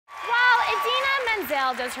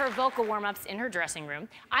Mademoiselle does her vocal warm-ups in her dressing room,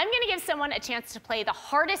 I'm gonna give someone a chance to play the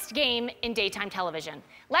hardest game in daytime television.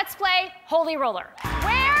 Let's play Holey Roller.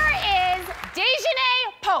 Where is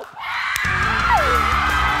Dejanay Pope?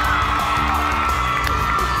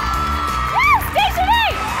 Yes,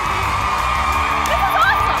 Dejanay! This is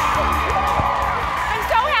awesome!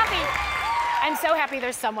 I'm so happy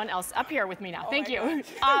there's someone else up here with me now. Thank you.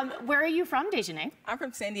 Where are you from, Dejanay? I'm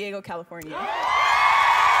from San Diego, California.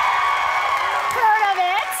 Heard of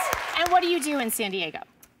it. And what do you do in San Diego?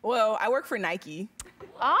 Well, I work for Nike.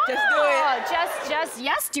 Oh, just do it.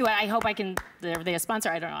 Yes, do it. I hope I can, are they a sponsor?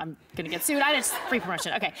 I don't know, I'm gonna get sued. I just, free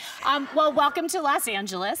promotion, okay. Well, welcome to Los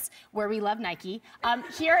Angeles, where we love Nike.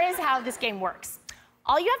 Here is how this game works.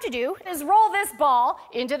 All you have to do is roll this ball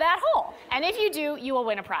into that hole. And if you do, you will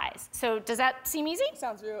win a prize. So does that seem easy?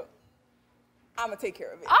 Sounds real. I'm gonna take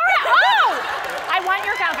care of it. All right, oh! I want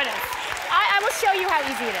your confidence. I will show you how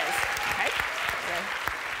easy it is, okay?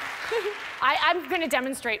 I'm gonna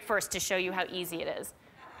demonstrate first to show you how easy it is.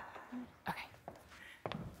 Okay.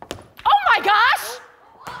 Oh my gosh!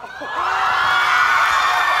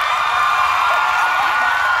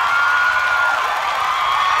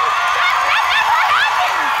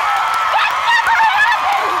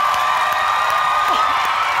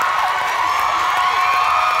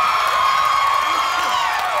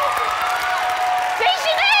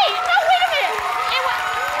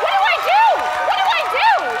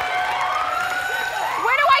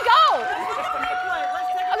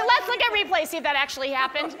 See if that actually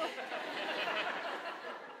happened.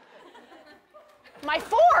 My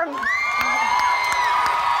form.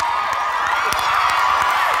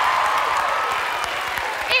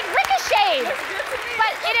 It ricocheted,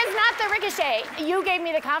 but it is not the ricochet. You gave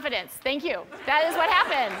me the confidence. Thank you. That is what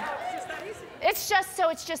happened. It's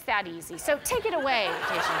just that easy. So take it away,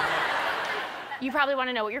 Dejanay. You probably want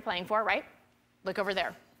to know what you're playing for, right? Look over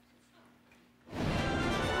there.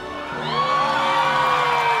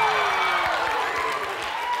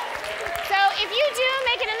 If you do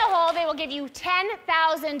make it in the hole, they will give you $10,000.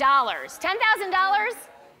 $10,000?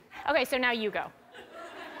 Okay, so now you go.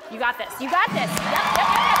 You got this. You got this. Yep.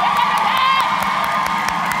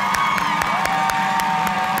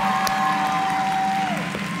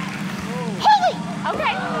 Holy!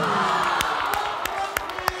 Okay.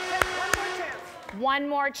 One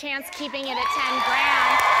more chance keeping it at 10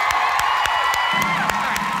 grand.